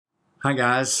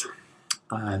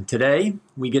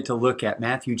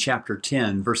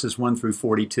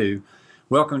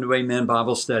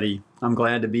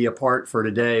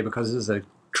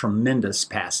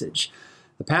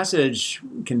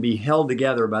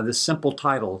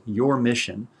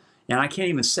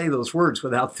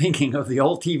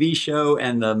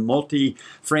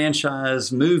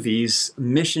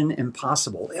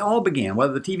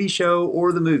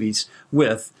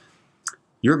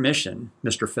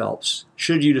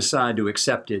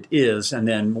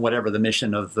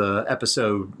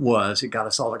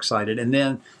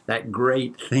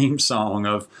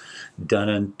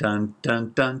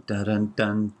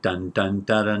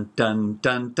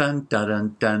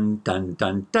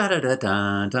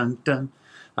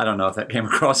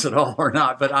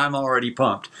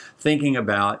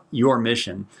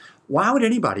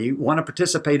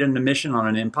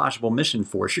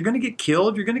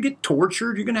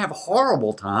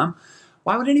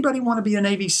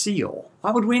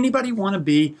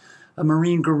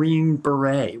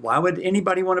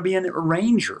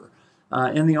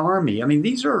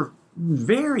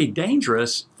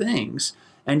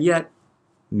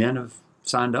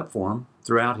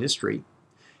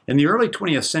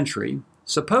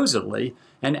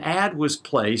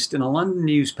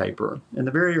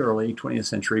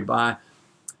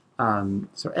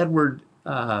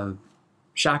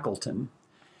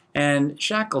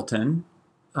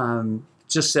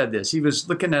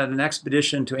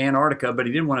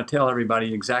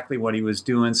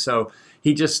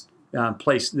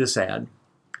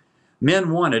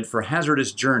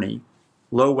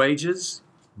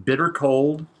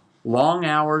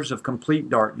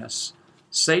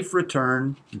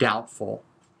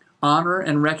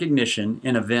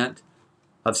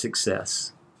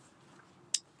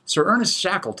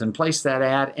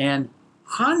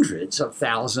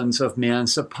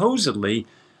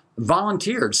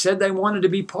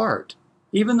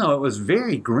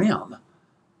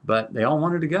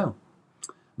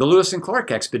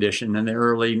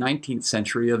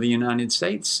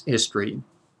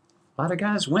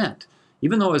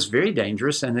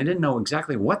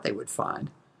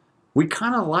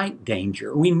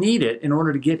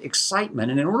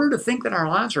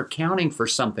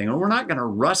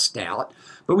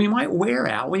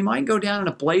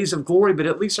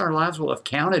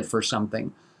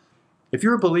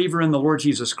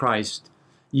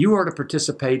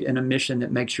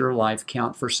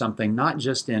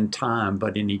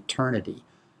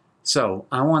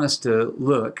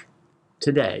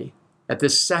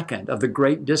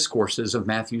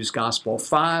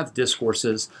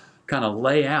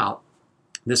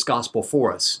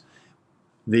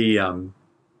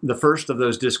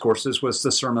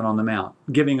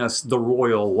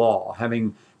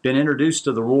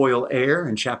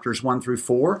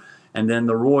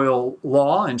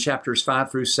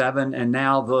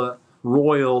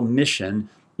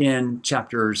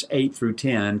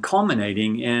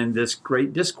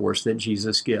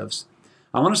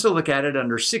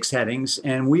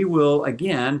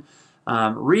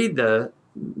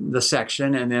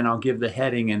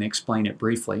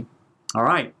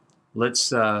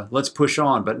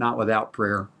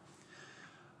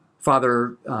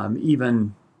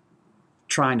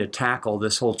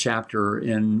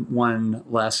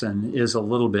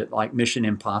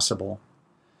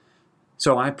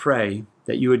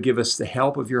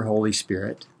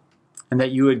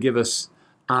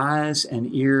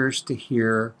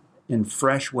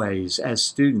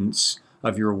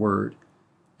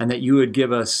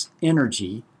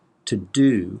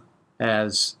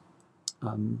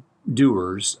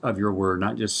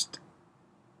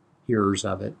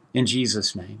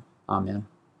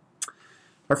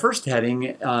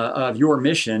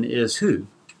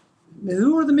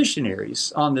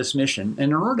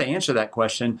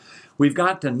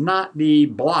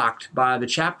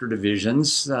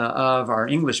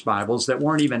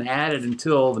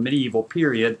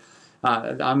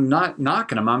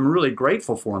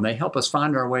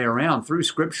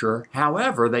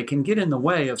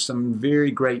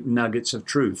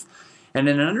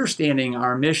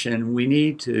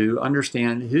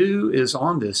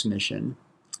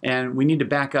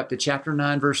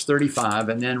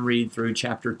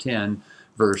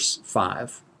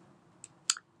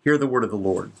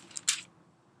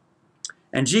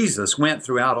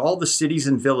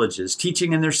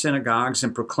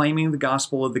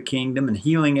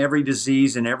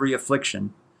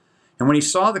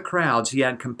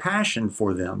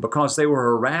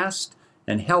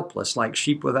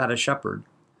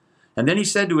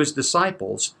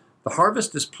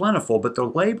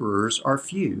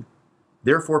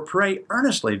Therefore pray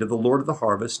earnestly to the Lord of the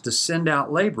harvest to send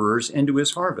out laborers into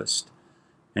his harvest.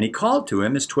 And he called to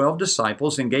him his 12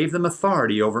 disciples and gave them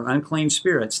authority over unclean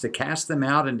spirits to cast them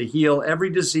out and to heal every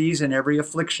disease and every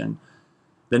affliction.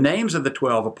 The names of the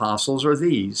 12 apostles are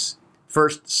these: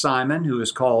 first Simon, who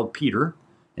is called Peter,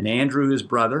 and Andrew his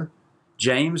brother,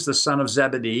 James the son of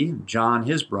Zebedee, John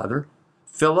his brother,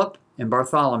 Philip and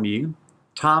Bartholomew,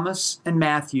 Thomas and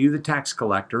Matthew the tax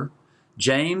collector,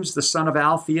 James the son of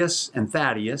Alphaeus and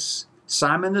Thaddeus,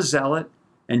 Simon the Zealot,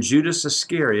 and Judas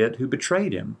Iscariot, who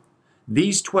betrayed him.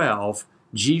 These 12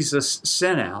 Jesus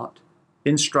sent out,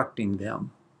 instructing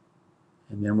them.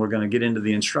 And then we're going to get into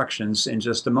the instructions in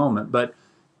just a moment. But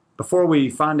before we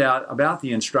find out about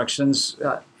the instructions,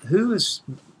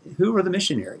 who are the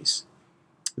missionaries?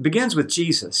 It begins with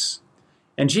Jesus.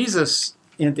 And Jesus,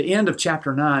 at the end of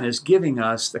chapter 9, is giving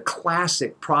us the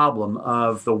classic problem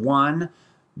of the one,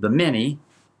 the many,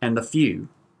 and the few.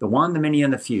 The one, the many,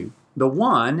 and the few. The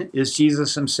one is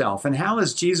Jesus himself. And how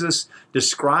is Jesus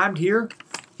described here?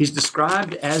 He's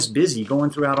described as busy, going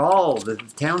throughout all the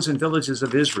towns and villages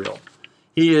of Israel.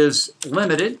 He is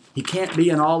limited. He can't be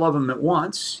in all of them at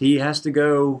once. He has to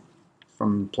go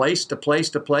from place to place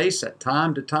to place, at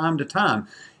time to time to time.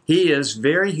 He is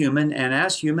very human, and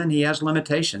as human, he has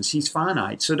limitations. He's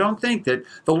finite. So don't think that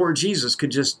the Lord Jesus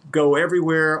could just go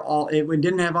everywhere. It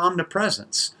didn't have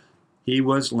omnipresence. He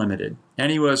was limited,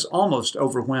 and he was almost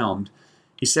overwhelmed.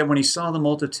 He said when he saw the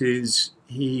multitudes,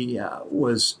 he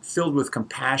was filled with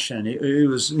compassion. He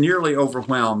was nearly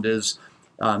overwhelmed, is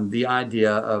the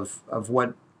idea of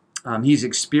what he's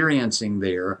experiencing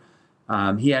there.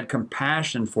 He had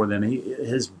compassion for them.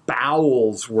 His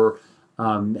bowels were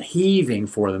heaving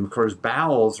for them. Of course,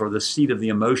 bowels are the seat of the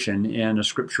emotion in a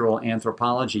scriptural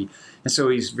anthropology, and so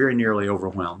he's very nearly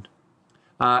overwhelmed.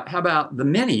 How about the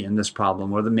many in this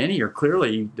problem? Well, the many are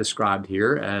clearly described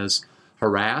here as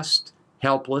harassed,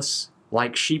 helpless,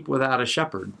 like sheep without a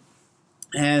shepherd.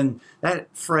 And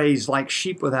that phrase, like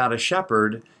sheep without a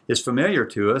shepherd, is familiar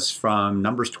to us from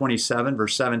Numbers 27,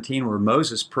 verse 17, where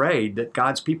Moses prayed that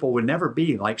God's people would never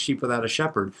be like sheep without a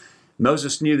shepherd.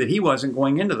 Moses knew that he wasn't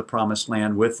going into the promised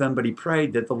land with them, but he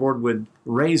prayed that the Lord would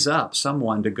raise up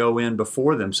someone to go in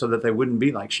before them so that they wouldn't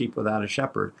be like sheep without a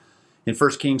shepherd. In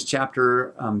 1 Kings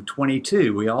chapter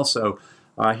 22, we also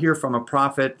hear from a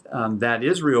prophet that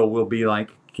Israel will be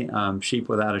like sheep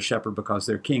without a shepherd because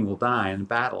their king will die in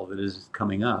battle that is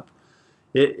coming up.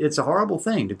 It's a horrible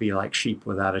thing to be like sheep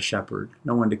without a shepherd,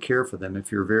 no one to care for them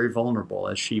if you're very vulnerable,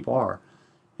 as sheep are.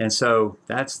 And so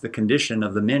that's the condition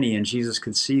of the many, and Jesus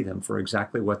could see them for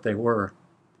exactly what they were.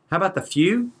 How about the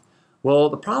few? Well,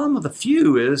 the problem with the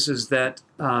few is that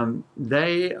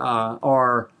they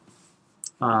are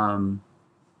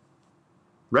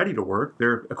ready to work,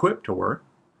 they're equipped to work,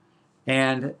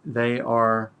 and they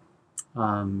are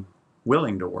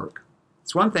willing to work.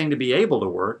 It's one thing to be able to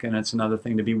work, and it's another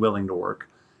thing to be willing to work.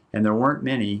 And there weren't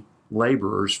many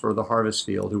laborers for the harvest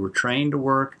field who were trained to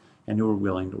work and who were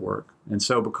willing to work. And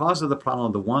so because of the problem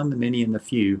of the one, the many, and the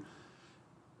few,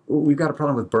 we've got a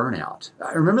problem with burnout.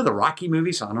 I remember the Rocky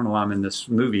movies. I don't know why I'm in this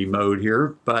movie mode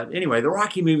here, but anyway, the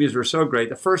Rocky movies were so great.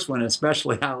 The first one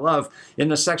especially I love, in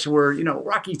the section where,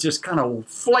 Rocky's just kind of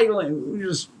flailing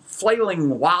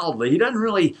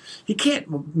wildly. He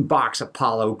can't box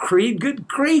Apollo Creed. Good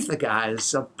grief, the guy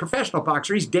is a professional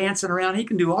boxer. He's dancing around. He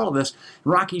can do all of this.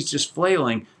 Rocky's just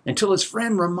flailing until his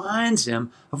friend reminds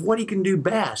him of what he can do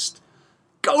best.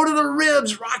 Go to the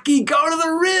ribs, Rocky, go to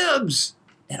the ribs.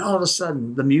 And all of a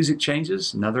sudden, the music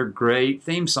changes. Another great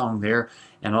theme song there.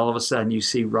 And all of a sudden, you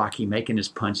see Rocky making his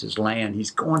punches land.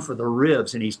 He's going for the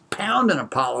ribs, and he's pounding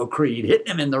Apollo Creed, hitting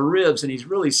him in the ribs, and he's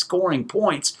really scoring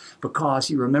points because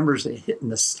he remembers hitting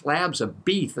the slabs of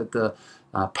beef at the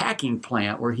packing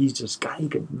plant where he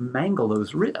could mangle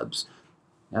those ribs.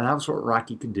 And that was what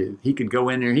Rocky could do. He could go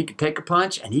in there, he could take a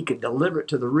punch, and he could deliver it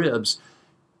to the ribs.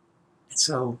 And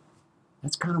so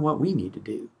that's kind of what we need to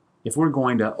do if we're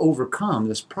going to overcome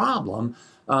this problem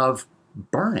of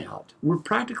burnout. We're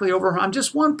practically I'm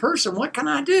just one person. What can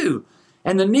I do?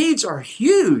 And the needs are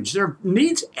huge. There are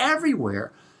needs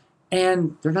everywhere.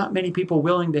 And there are not many people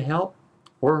willing to help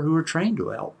or who are trained to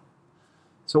help.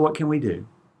 So what can we do?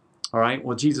 All right,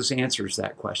 well, Jesus answers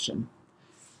that question.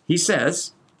 He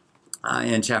says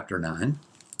in chapter 9,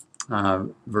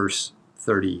 verse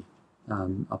 30,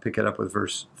 I'll pick it up with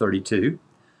verse 37.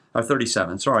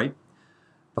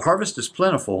 The harvest is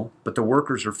plentiful, but the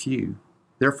workers are few.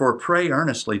 Therefore, pray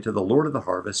earnestly to the Lord of the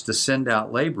harvest to send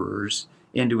out laborers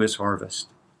into his harvest.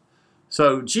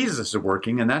 So Jesus is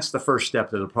working, and that's the first step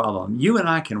to the problem. You and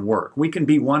I can work. We can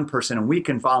be one person, and we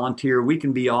can volunteer. We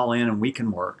can be all in, and we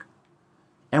can work.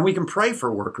 And we can pray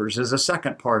for workers as a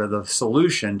second part of the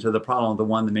solution to the problem of the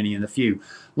one, the many, and the few.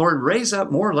 Lord, raise up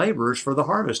more laborers for the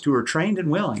harvest who are trained and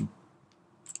willing.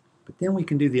 But then we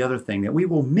can do the other thing that we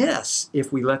will miss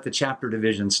if we let the chapter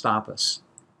division stop us.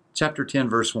 Chapter 10,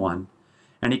 verse 1.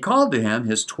 And he called to him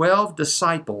his 12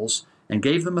 disciples and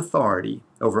gave them authority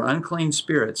over unclean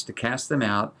spirits to cast them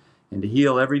out and to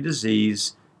heal every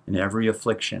disease and every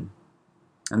affliction.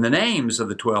 And the names of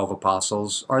the 12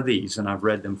 apostles are these, and I've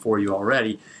read them for you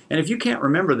already. And if you can't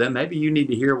remember them, maybe you need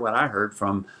to hear what I heard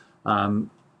from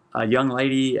a young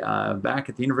lady back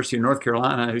at the University of North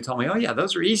Carolina who told me, oh yeah,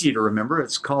 those are easy to remember.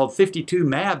 It's called 52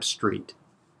 Mab Street.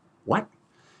 What?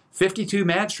 52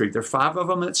 Mab Street. There are 5 of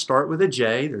them that start with a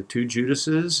J. There are 2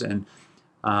 Judases, and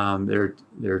there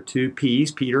are 2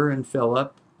 P's, Peter and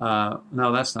Philip. No,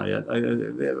 that's not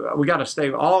it. We got to stay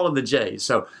with all of the J's.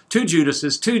 So 2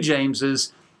 Judases, 2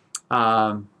 Jameses,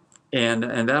 and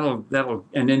that'll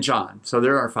and then John. So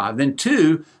there are 5. Then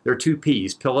there are 2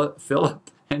 P's, Philip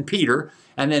and Peter.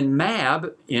 And then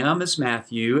Mab, M is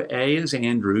Matthew, A is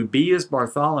Andrew, B is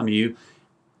Bartholomew,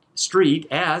 Street,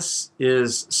 S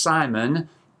is Simon,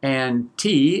 and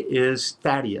T is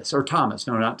Thaddeus, or Thomas.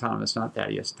 No, not Thomas, not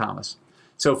Thaddeus, Thomas.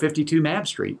 So 52 Mab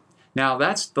Street. Now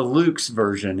that's the Luke's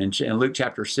version in Luke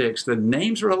chapter 6. The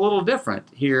names are a little different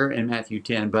here in Matthew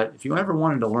 10, but if you ever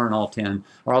wanted to learn all 10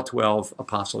 or all 12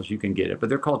 apostles, you can get it. But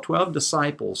they're called 12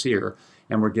 disciples here,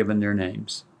 and we're given their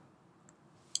names.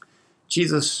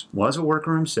 Jesus was a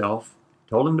worker himself,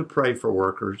 told him to pray for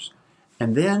workers,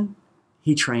 and then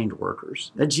he trained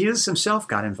workers. That Jesus himself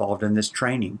got involved in this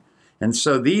training. And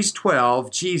so these 12,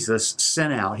 Jesus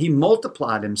sent out. He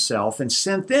multiplied himself and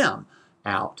sent them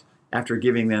out after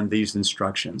giving them these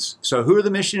instructions. So who are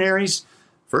the missionaries?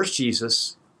 First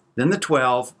Jesus, then the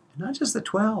 12, not just the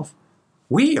 12.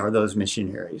 We are those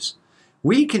missionaries.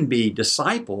 We can be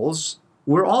disciples.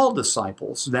 We're all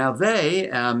disciples. Now they,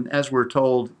 as we're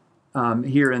told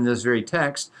here in this very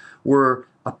text, were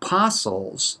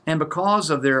apostles. And because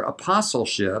of their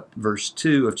apostleship, verse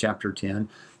 2 of chapter 10,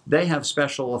 they have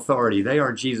special authority. They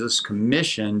are Jesus'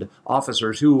 commissioned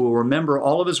officers who will remember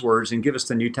all of his words and give us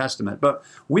the New Testament. But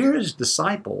we're his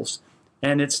disciples,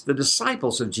 and it's the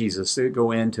disciples of Jesus that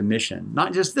go into mission.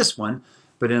 Not just this one,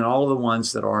 but in all of the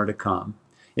ones that are to come.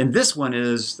 And this one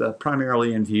is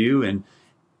primarily in view in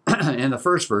the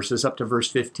first verses up to verse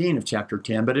 15 of chapter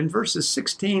 10. But in verses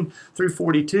 16 through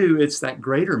 42, it's that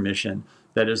greater mission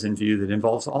that is in view that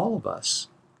involves all of us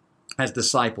as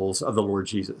disciples of the Lord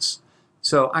Jesus.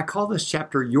 So I call this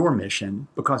chapter Your Mission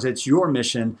because it's your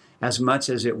mission as much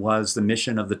as it was the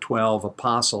mission of the 12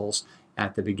 apostles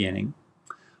at the beginning.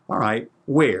 All right,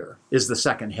 where is the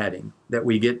second heading that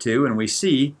we get to? And we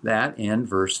see that in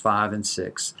verse 5 and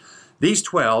 6. These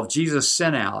 12 Jesus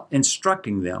sent out,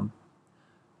 instructing them,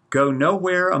 go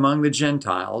nowhere among the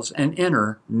Gentiles and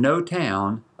enter no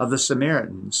town of the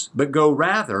Samaritans, but go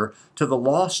rather to the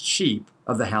lost sheep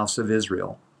of the house of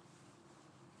Israel.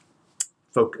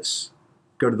 Focus.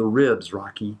 Go to the ribs,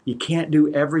 Rocky. You can't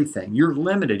do everything. You're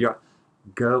limited.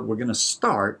 We're going to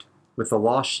start with the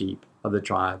lost sheep of the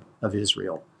tribe of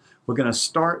Israel. We're going to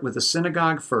start with the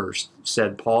synagogue first,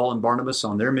 said Paul and Barnabas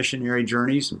on their missionary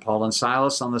journeys, and Paul and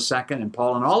Silas on the second, and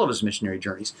Paul on all of his missionary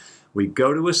journeys. We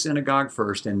go to a synagogue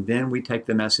first, and then we take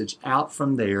the message out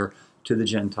from there to the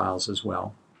Gentiles as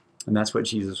well. And that's what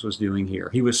Jesus was doing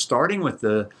here. He was starting with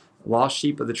the lost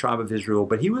sheep of the tribe of Israel,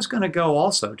 but he was going to go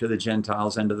also to the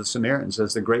Gentiles and to the Samaritans,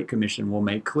 as the Great Commission will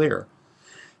make clear.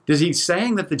 Is he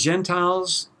saying that the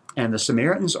Gentiles and the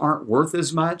Samaritans aren't worth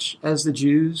as much as the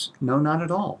Jews? No, not at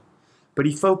all. But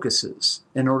he focuses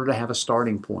in order to have a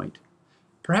starting point.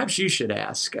 Perhaps you should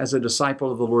ask, as a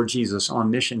disciple of the Lord Jesus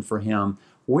on mission for him,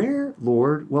 where,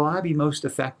 Lord, will I be most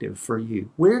effective for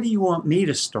you? Where do you want me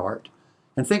to start?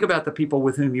 And think about the people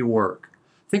with whom you work.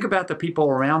 Think about the people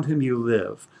around whom you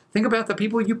live. Think about the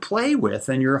people you play with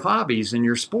and your hobbies and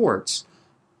your sports.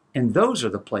 And those are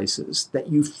the places that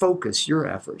you focus your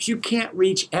efforts. You can't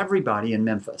reach everybody in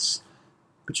Memphis,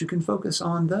 but you can focus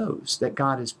on those that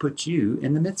God has put you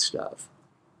in the midst of.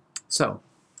 So,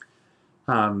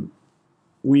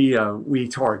 we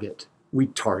target.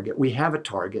 We have a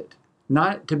target,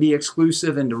 not to be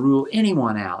exclusive and to rule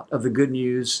anyone out of the good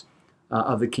news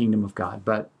of the kingdom of God,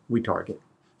 but we target.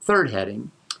 Third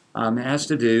heading has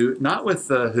to do not with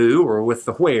the who or with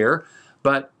the where,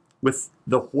 but with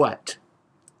the what.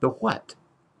 The what.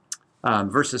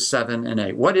 Verses 7 and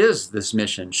 8. What is this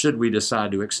mission should we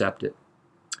decide to accept it?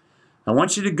 I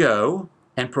want you to go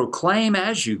and proclaim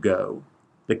as you go,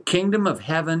 the kingdom of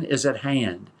heaven is at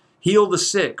hand. Heal the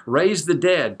sick, raise the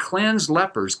dead, cleanse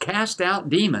lepers, cast out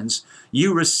demons.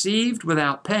 You received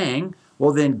without paying,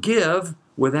 well then give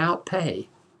without pay.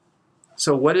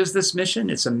 So what is this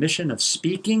mission? It's a mission of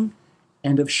speaking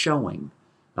and of showing.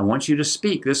 I want you to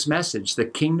speak this message. The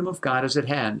kingdom of God is at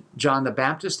hand. John the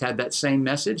Baptist had that same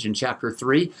message in chapter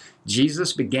 3.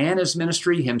 Jesus began his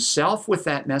ministry himself with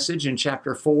that message in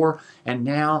chapter 4. And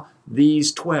now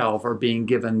these 12 are being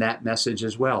given that message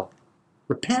as well.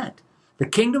 Repent. The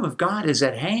kingdom of God is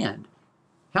at hand.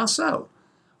 How so?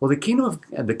 Well, the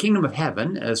kingdom of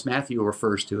heaven, as Matthew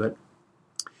refers to it,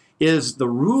 is the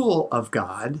rule of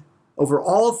God over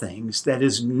all things that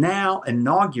is now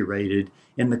inaugurated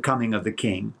in the coming of the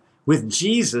King. With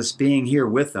Jesus being here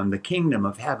with them, the kingdom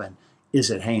of heaven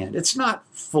is at hand. It's not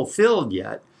fulfilled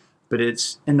yet, but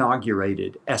it's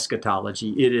inaugurated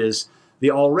eschatology. It is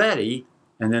the already,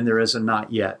 and then there is a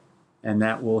not yet. And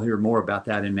that we'll hear more about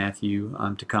that in Matthew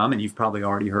to come, and you've probably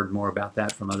already heard more about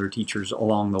that from other teachers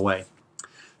along the way.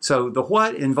 So the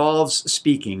what involves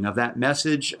speaking of that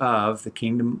message of the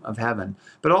kingdom of heaven,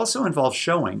 but also involves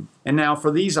showing. And now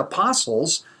for these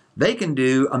apostles, they can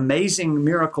do amazing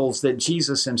miracles that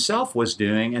Jesus himself was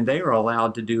doing, and they are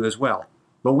allowed to do as well.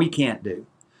 But we can't do.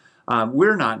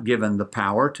 We're not given the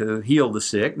power to heal the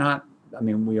sick.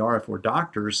 We are if we're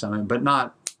doctors, but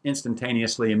not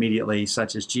instantaneously, immediately,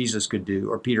 such as Jesus could do,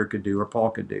 or Peter could do, or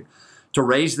Paul could do. To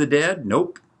raise the dead?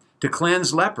 Nope. To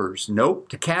cleanse lepers? Nope.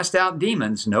 To cast out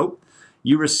demons? Nope.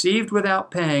 You received without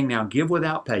paying, now give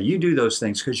without pay. You do those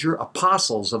things because you're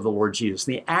apostles of the Lord Jesus.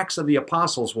 The Acts of the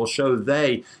Apostles will show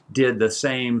they did the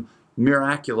same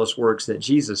miraculous works that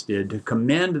Jesus did, to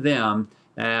commend them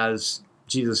as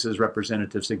Jesus'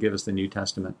 representatives to give us the New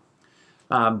Testament.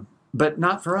 But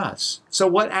not for us. So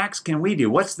what acts can we do?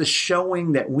 What's the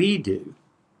showing that we do?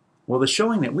 Well, the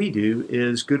showing that we do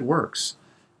is good works.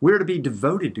 We're to be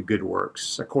devoted to good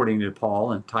works, according to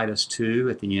Paul in Titus 2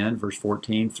 at the end, verse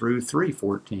 14 through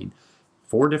 3:14.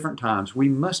 4 different times, we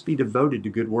must be devoted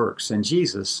to good works. And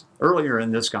Jesus, earlier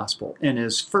in this gospel, in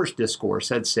his first discourse,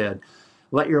 had said,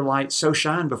 "Let your light so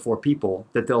shine before people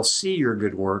that they'll see your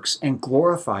good works and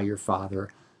glorify your Father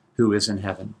who is in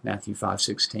heaven," Matthew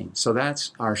 5:16. So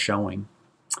that's our showing.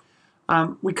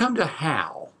 We come to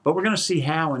how, but we're going to see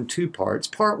how in 2 parts.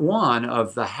 Part 1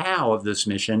 of the how of this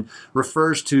mission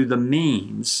refers to the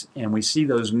means, and we see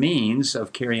those means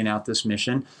of carrying out this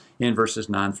mission in verses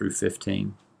 9 through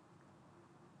 15.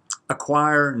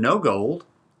 Acquire no gold,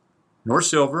 nor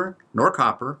silver, nor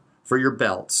copper for your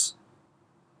belts.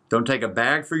 Don't take a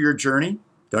bag for your journey.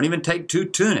 Don't even take 2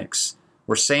 tunics,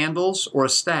 or sandals, or a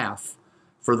staff,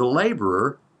 for the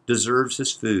laborer deserves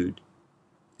his food.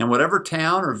 And whatever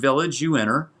town or village you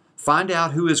enter, find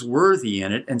out who is worthy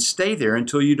in it and stay there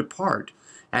until you depart.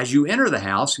 As you enter the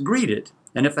house, greet it.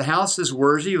 And if the house is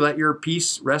worthy, let your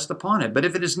peace rest upon it. But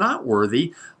if it is not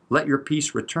worthy, let your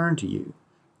peace return to you.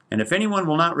 And if anyone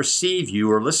will not receive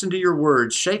you or listen to your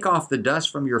words, shake off the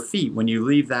dust from your feet when you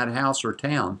leave that house or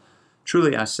town.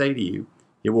 Truly I say to you,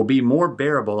 it will be more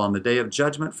bearable on the day of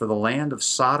judgment for the land of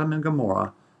Sodom and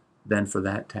Gomorrah than for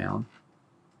that town.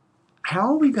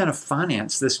 How are we going to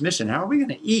finance this mission? How are we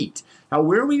going to eat?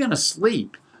 Where are we going to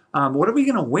sleep? What are we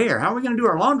going to wear? How are we going to do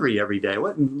our laundry every day?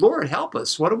 Lord, help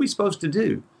us. What are we supposed to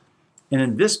do? And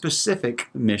in this specific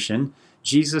mission,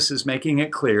 Jesus is making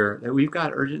it clear that we've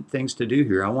got urgent things to do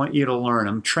here. I want you to learn.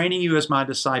 I'm training you as my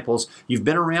disciples. You've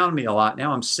been around me a lot.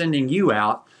 Now I'm sending you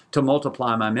out to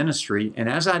multiply my ministry. And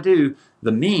as I do,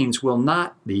 the means will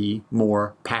not be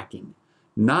more packing.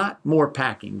 Not more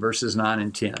packing, verses 9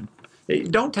 and 10.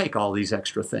 Don't take all these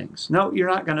extra things. No, you're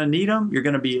not going to need them.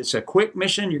 It's a quick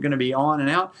mission. You're going to be on and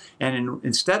out. And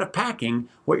instead of packing,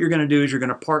 what you're going to do is you're going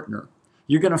to partner.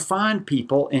 You're going to find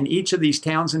people in each of these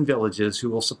towns and villages who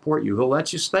will support you, who'll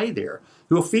let you stay there,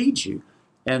 who'll feed you.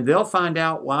 And they'll find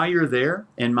out why you're there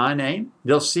in my name.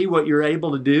 They'll see what you're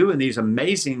able to do in these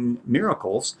amazing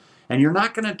miracles. And you're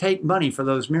not going to take money for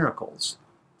those miracles,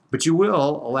 but you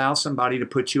will allow somebody to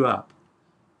put you up.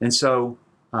 And so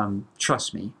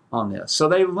trust me on this. So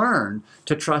they learn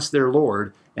to trust their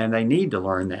Lord, and they need to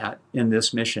learn that in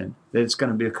this mission. That it's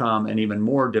going to become an even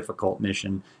more difficult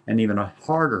mission and even a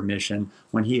harder mission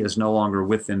when he is no longer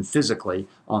with them physically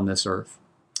on this earth.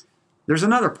 There's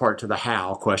another part to the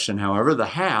how question, however, the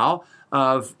how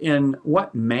of in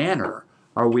what manner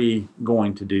are we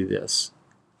going to do this?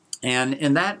 And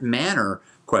in that manner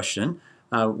question,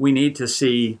 we need to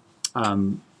see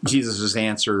Jesus'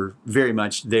 answer very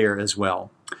much there as well.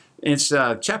 It's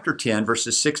chapter 10,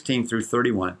 verses 16 through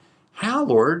 31. How,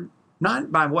 Lord?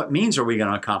 Not by what means are we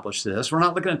going to accomplish this? We're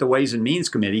not looking at the Ways and Means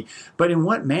Committee, but in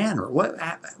what manner?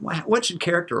 What should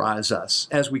characterize us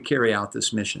as we carry out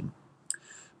this mission?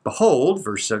 Behold,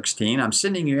 verse 16, I'm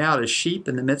sending you out as sheep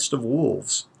in the midst of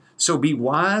wolves. So be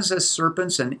wise as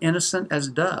serpents and innocent as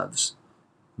doves.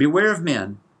 Beware of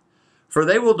men, For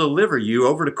they will deliver you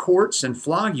over to courts and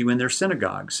flog you in their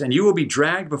synagogues, and you will be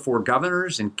dragged before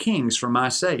governors and kings for my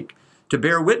sake, to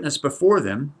bear witness before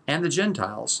them and the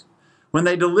Gentiles. When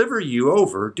they deliver you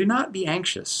over, do not be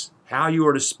anxious how you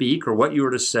are to speak or what you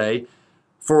are to say,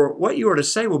 for what you are to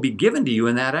say will be given to you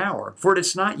in that hour. For it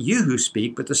is not you who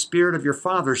speak, but the Spirit of your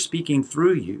Father speaking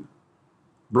through you.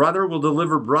 Brother will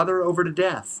deliver brother over to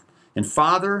death, and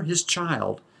father his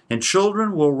child. And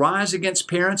children will rise against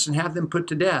parents and have them put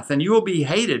to death. And you will be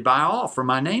hated by all for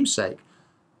my name's sake.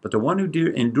 But the one who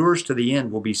endures to the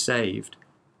end will be saved.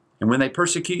 And when they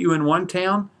persecute you in one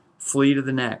town, flee to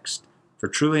the next. For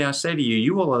truly I say to you,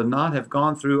 you will not have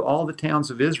gone through all the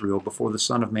towns of Israel before the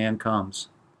Son of Man comes.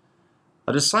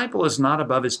 A disciple is not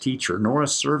above his teacher, nor a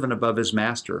servant above his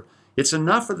master. It's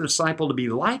enough for the disciple to be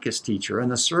like his teacher, and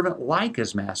the servant like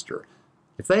his master.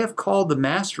 If they have called the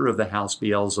master of the house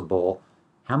Beelzebul,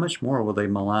 how much more will they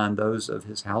malign those of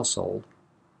his household?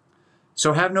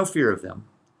 So have no fear of them.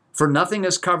 For nothing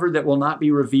is covered that will not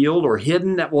be revealed, or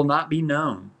hidden that will not be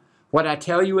known. What I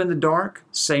tell you in the dark,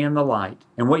 say in the light.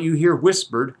 And what you hear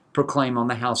whispered, proclaim on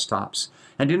the housetops.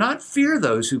 And do not fear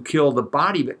those who kill the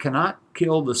body, but cannot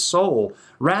kill the soul.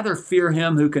 Rather fear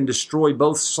him who can destroy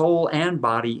both soul and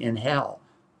body in hell.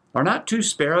 Are not 2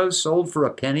 sparrows sold for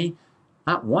a penny?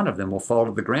 Not one of them will fall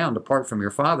to the ground apart from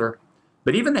your Father.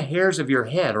 But even the hairs of your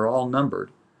head are all numbered.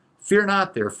 Fear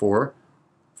not, therefore,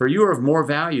 for you are of more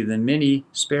value than many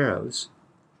sparrows.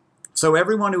 So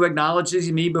everyone who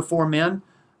acknowledges me before men,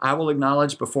 I will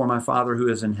acknowledge before my Father who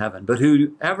is in heaven. But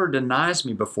whoever denies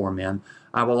me before men,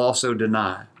 I will also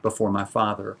deny before my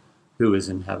Father who is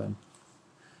in heaven.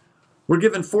 We're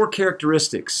given 4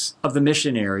 characteristics of the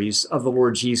missionaries of the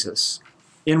Lord Jesus.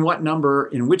 In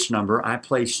which number I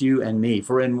place you and me.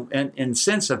 For in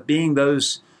sense of being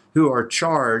those who are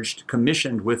charged,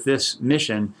 commissioned with this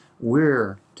mission,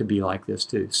 we're to be like this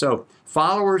too. So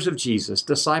followers of Jesus,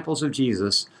 disciples of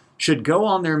Jesus, should go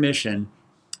on their mission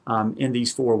in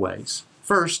these 4 ways.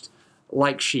 First,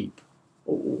 like sheep.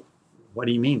 What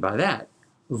do you mean by that?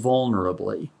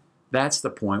 Vulnerably. That's the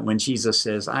point when Jesus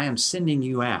says, I am sending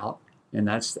you out, and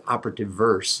that's the operative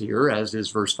verse here, as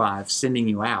is verse 5, sending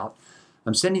you out.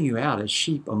 I'm sending you out as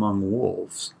sheep among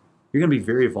wolves. You're going to be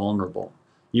very vulnerable.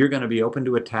 You're going to be open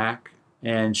to attack,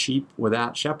 and sheep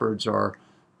without shepherds are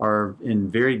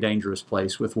in very dangerous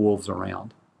place with wolves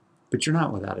around. But you're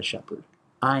not without a shepherd.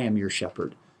 I am your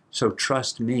shepherd, so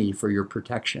trust me for your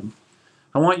protection.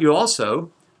 I want you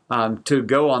also to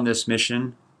go on this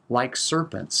mission like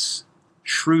serpents,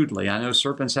 shrewdly. I know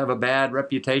serpents have a bad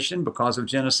reputation because of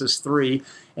Genesis 3,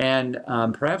 and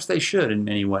perhaps they should in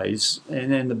many ways,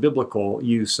 and in the biblical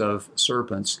use of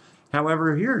serpents.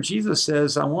 However, here Jesus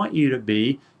says, I want you to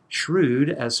be shrewd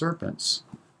as serpents.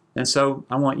 And so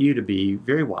I want you to be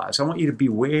very wise. I want you to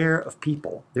beware of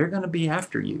people. They're going to be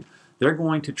after you. They're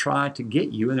going to try to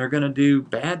get you, and they're going to do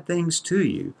bad things to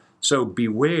you. So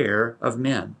beware of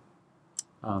men.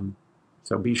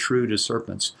 So be shrewd as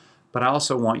serpents. But I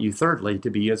also want you, thirdly, to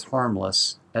be as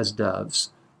harmless as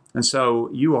doves. And so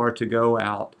you are to go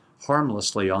out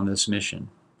harmlessly on this mission.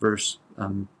 Verse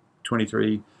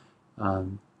 23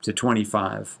 to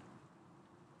 25.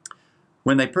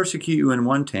 When they persecute you in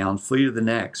one town, flee to the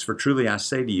next. For truly I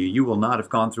say to you, you will not have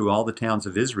gone through all the towns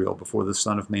of Israel before the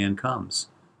Son of Man comes.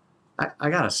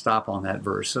 I got to stop on that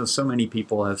verse. So many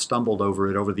people have stumbled over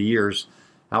it over the years.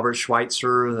 Albert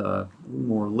Schweitzer, the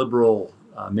more liberal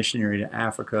missionary to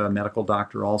Africa, a medical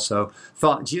doctor also,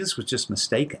 thought Jesus was just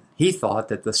mistaken. He thought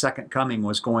that the second coming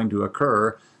was going to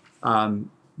occur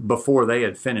before they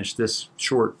had finished this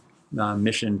short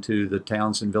mission to the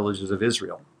towns and villages of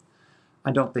Israel.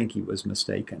 I don't think he was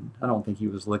mistaken. I don't think he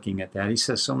was looking at that. He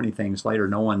says so many things later.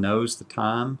 No one knows the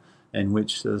time in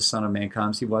which the Son of Man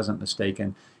comes. He wasn't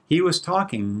mistaken. He was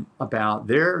talking about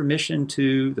their mission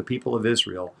to the people of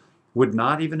Israel would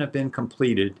not even have been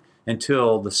completed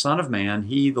until the Son of Man,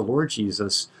 he, the Lord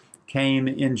Jesus, came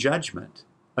in judgment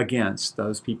against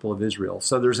those people of Israel.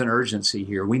 So there's an urgency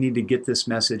here. We need to get this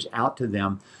message out to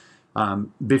them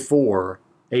before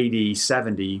AD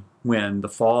 70, when the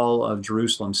fall of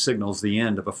Jerusalem signals the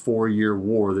end of a 4-year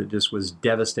war that just was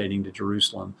devastating to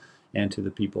Jerusalem and to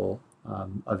the people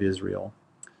of Israel.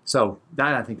 So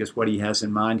that, I think, is what he has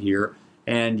in mind here.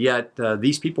 And yet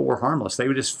these people were harmless.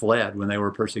 They just fled when they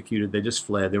were persecuted. They just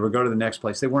fled. They would go to the next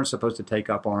place. They weren't supposed to take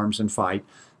up arms and fight.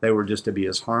 They were just to be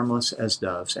as harmless as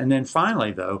doves. And then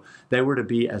finally, though, they were to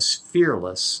be as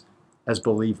fearless as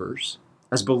believers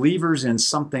in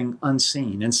something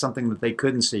unseen, in something that they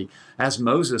couldn't see, as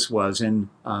Moses was in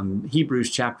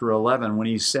Hebrews chapter 11, when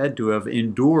he's said to have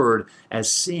endured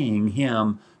as seeing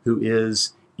him who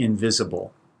is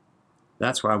invisible.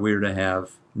 That's why we're to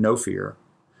have no fear.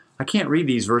 I can't read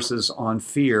these verses on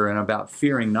fear and about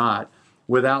fearing not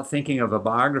without thinking of a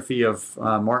biography of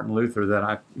Martin Luther that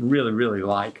I really, really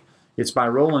like. It's by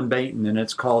Roland Bainton, and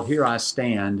it's called Here I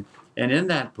Stand. And in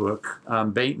that book,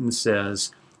 Bainton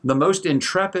says, the most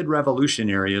intrepid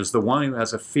revolutionary is the one who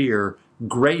has a fear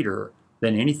greater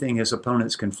than anything his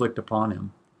opponents can inflict upon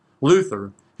him.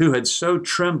 Luther, who had so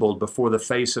trembled before the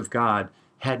face of God,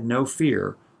 had no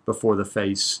fear before the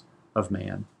face of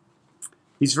man.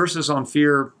 These verses on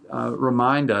fear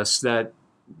remind us that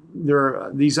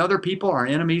these other people, our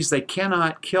enemies, they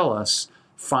cannot kill us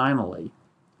finally.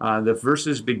 The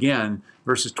verses begin,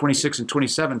 verses 26 and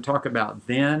 27 talk about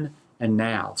then and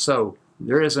now. So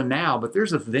there is a now, but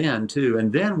there's a then too,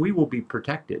 and then we will be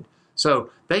protected.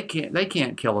 So they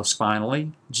can't kill us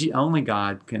finally. Only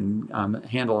God can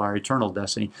handle our eternal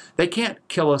destiny. They can't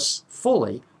kill us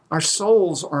fully. Our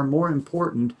souls are more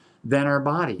important than our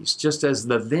bodies, just as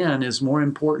the then is more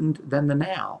important than the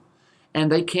now.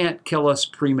 And they can't kill us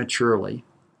prematurely.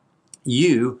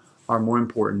 You are more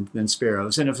important than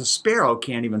sparrows. And if a sparrow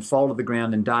can't even fall to the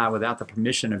ground and die without the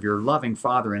permission of your loving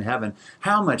Father in heaven,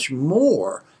 how much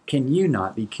more can you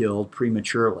not be killed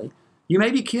prematurely? You may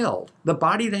be killed. The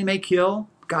body they may kill,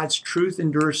 God's truth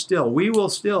endures still. We will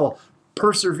still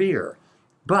persevere,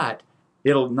 but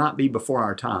it'll not be before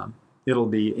our time. It'll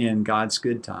be in God's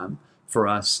good time for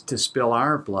us to spill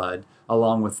our blood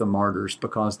along with the martyrs,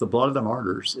 because the blood of the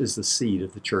martyrs is the seed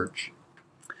of the church.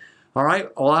 All right,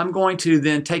 well, I'm going to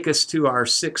then take us to our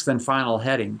sixth and final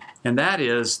heading, and that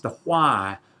is the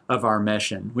why of our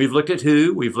mission. We've looked at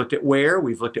who, we've looked at where,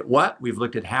 we've looked at what, we've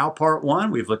looked at how part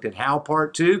 1, we've looked at how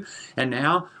part 2, and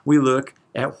now we look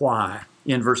at why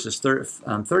in verses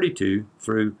 32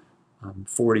 through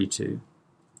 42.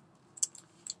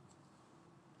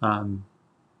 I'm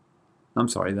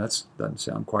sorry, that doesn't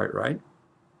sound quite right.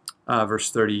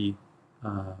 Verse 30,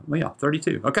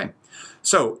 32. Okay.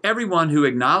 So, everyone who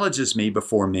acknowledges me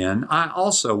before men, I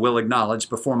also will acknowledge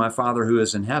before my Father who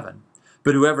is in heaven.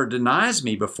 But whoever denies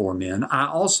me before men, I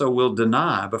also will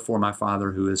deny before my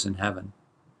Father who is in heaven.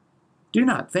 Do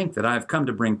not think that I have come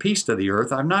to bring peace to the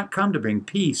earth. I have not come to bring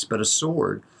peace, but a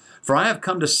sword. For I have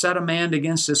come to set a man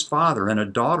against his father, and a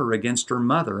daughter against her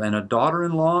mother, and a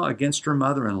daughter-in-law against her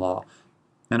mother-in-law.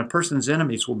 And a person's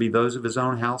enemies will be those of his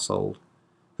own household.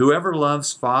 Whoever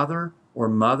loves father or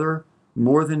mother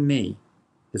more than me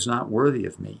is not worthy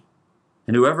of me.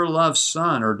 And whoever loves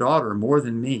son or daughter more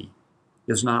than me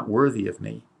is not worthy of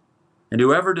me. And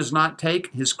whoever does not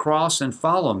take his cross and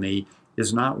follow me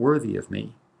is not worthy of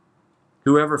me.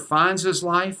 Whoever finds his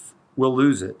life will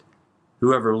lose it.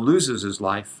 Whoever loses his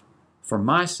life for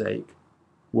my sake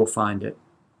will find it.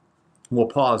 We'll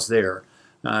pause there.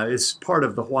 It's part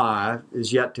of the why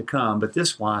is yet to come, but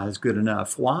this why is good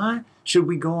enough. Why should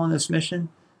we go on this mission?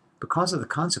 Because of the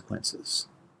consequences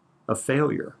of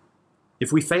failure.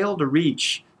 If we fail to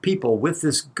reach people with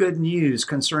this good news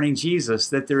concerning Jesus,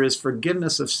 that there is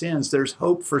forgiveness of sins, there's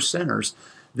hope for sinners,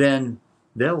 then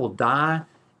they will die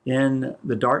in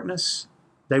the darkness.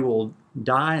 They will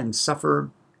die and suffer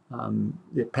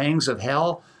the pangs of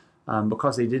hell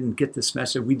because they didn't get this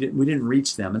message. We didn't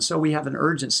reach them. And so we have an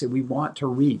urgency. We want to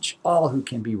reach all who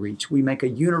can be reached. We make a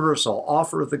universal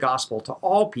offer of the gospel to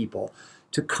all people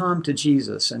to come to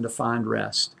Jesus and to find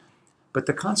rest. But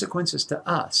the consequences to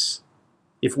us,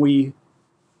 if we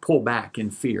pull back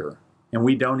in fear and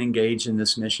we don't engage in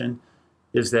this mission,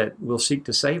 is that we'll seek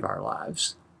to save our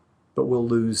lives, but we'll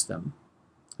lose them.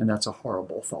 And that's a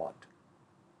horrible thought.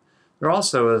 There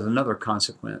also is another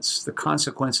consequence, the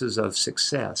consequences of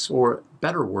success, or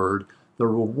better word, the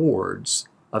rewards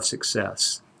of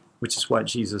success, which is what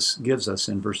Jesus gives us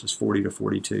in verses 40 to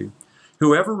 42.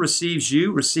 Whoever receives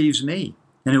you receives me,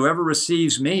 and whoever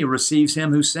receives me receives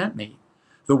him who sent me.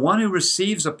 The one who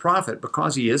receives a prophet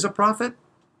because he is a prophet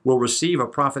will receive a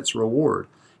prophet's reward.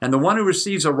 And the one who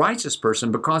receives a righteous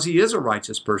person because he is a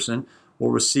righteous person will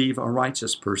receive a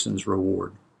righteous person's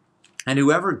reward. And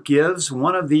whoever gives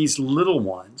one of these little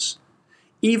ones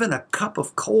even a cup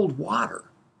of cold water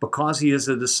because he is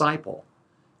a disciple,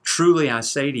 truly I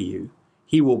say to you,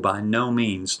 he will by no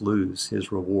means lose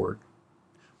his reward.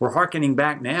 We're hearkening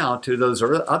back now to those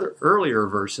other earlier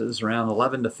verses around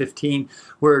 11 to 15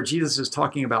 where Jesus is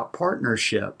talking about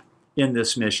partnership in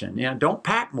this mission. Don't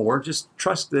pack more, just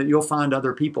trust that you'll find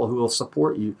other people who will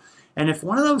support you. And if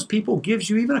one of those people gives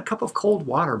you even a cup of cold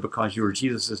water because you are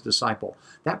Jesus' disciple,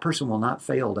 that person will not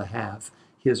fail to have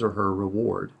his or her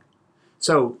reward.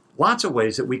 So lots of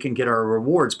ways that we can get our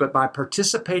rewards, but by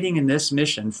participating in this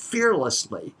mission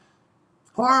fearlessly,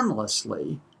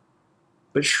 harmlessly,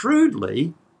 but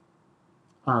shrewdly,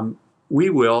 we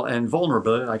will, and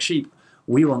vulnerably like sheep,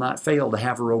 we will not fail to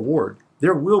have a reward.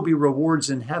 There will be rewards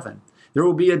in heaven. There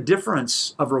will be a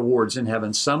difference of rewards in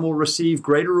heaven. Some will receive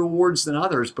greater rewards than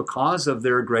others because of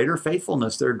their greater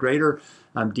faithfulness, their greater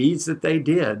deeds that they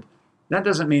did. That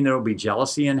doesn't mean there will be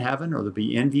jealousy in heaven or there'll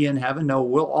be envy in heaven. No,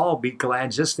 we'll all be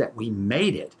glad just that we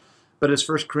made it. But as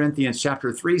 1 Corinthians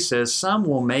chapter 3 says, some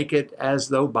will make it as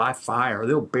though by fire.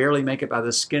 They'll barely make it by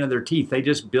the skin of their teeth. They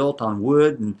just built on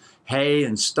wood and hay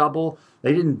and stubble.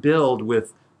 They didn't build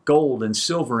with gold and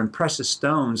silver and precious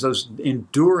stones, those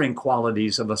enduring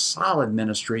qualities of a solid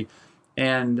ministry.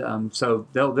 And so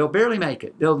they'll barely make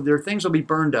it. Their things will be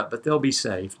burned up, but they'll be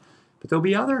saved. But there'll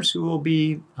be others who will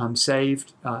be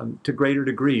saved to greater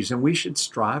degrees. And we should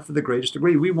strive for the greatest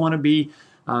degree. We want to be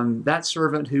that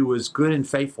servant who was good and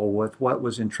faithful with what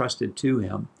was entrusted to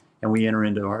him. And we enter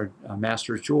into our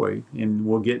master's joy. And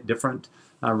we'll get different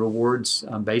rewards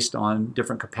based on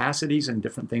different capacities and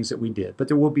different things that we did. But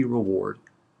there will be reward.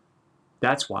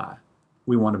 That's why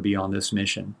we want to be on this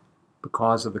mission,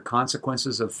 because of the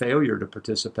consequences of failure to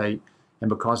participate and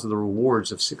because of the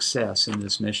rewards of success in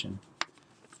this mission.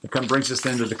 It brings us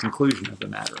then to the conclusion of the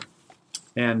matter.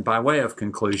 And by way of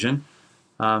conclusion,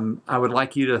 I would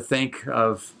like you to think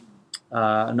of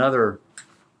another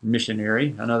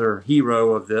missionary, another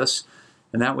hero of this,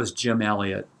 and that was Jim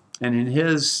Elliot. And in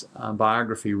his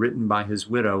biography written by his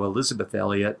widow, Elizabeth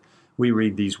Elliot, we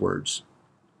read these words.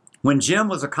 When Jim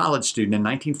was a college student in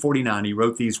 1949, he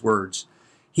wrote these words,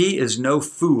 "He is no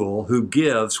fool who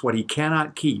gives what he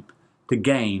cannot keep to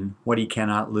gain what he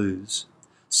cannot lose."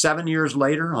 7 years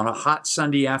later, on a hot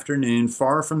Sunday afternoon,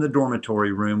 far from the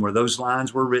dormitory room where those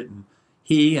lines were written,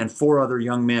 he and 4 other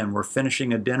young men were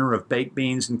finishing a dinner of baked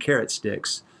beans and carrot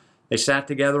sticks. They sat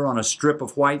together on a strip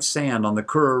of white sand on the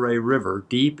Curare River,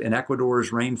 deep in Ecuador's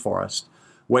rainforest,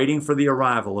 waiting for the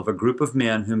arrival of a group of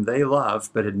men whom they loved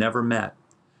but had never met.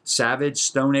 Savage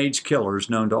Stone Age killers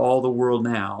known to all the world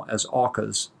now as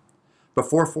Aucas.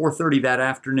 Before 4:30 that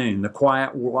afternoon, the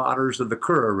quiet waters of the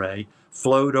Curare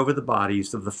flowed over the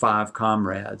bodies of the 5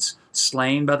 comrades,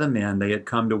 slain by the men they had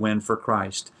come to win for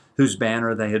Christ, whose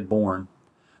banner they had borne.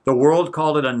 The world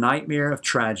called it a nightmare of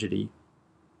tragedy,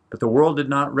 but the world did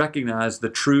not recognize the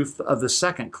truth of the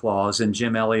second clause in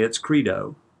Jim Elliot's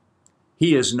credo.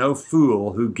 He is no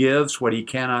fool who gives what he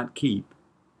cannot keep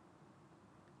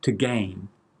to gain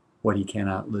what he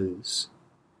cannot lose.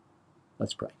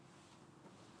 Let's pray.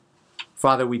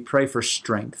 Father, we pray for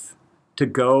strength to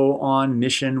go on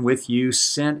mission with you,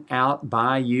 sent out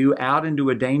by you, out into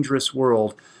a dangerous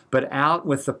world, but out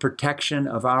with the protection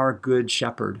of our good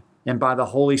shepherd and by the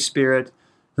Holy Spirit,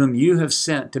 whom you have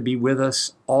sent to be with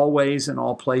us always in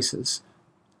all places.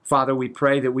 Father, we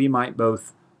pray that we might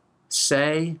both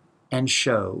say and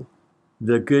show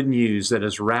the good news that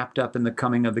is wrapped up in the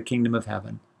coming of the kingdom of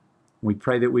heaven. We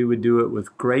pray that we would do it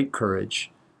with great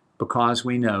courage, because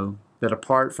we know that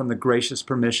apart from the gracious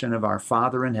permission of our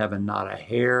Father in heaven, not a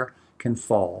hair can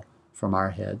fall from our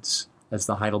heads, as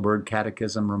the Heidelberg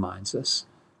Catechism reminds us.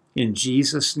 In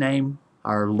Jesus' name,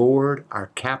 our Lord, our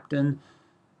Captain,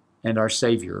 and our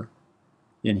Savior,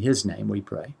 in his name we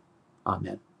pray.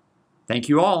 Amen. Thank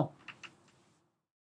you all.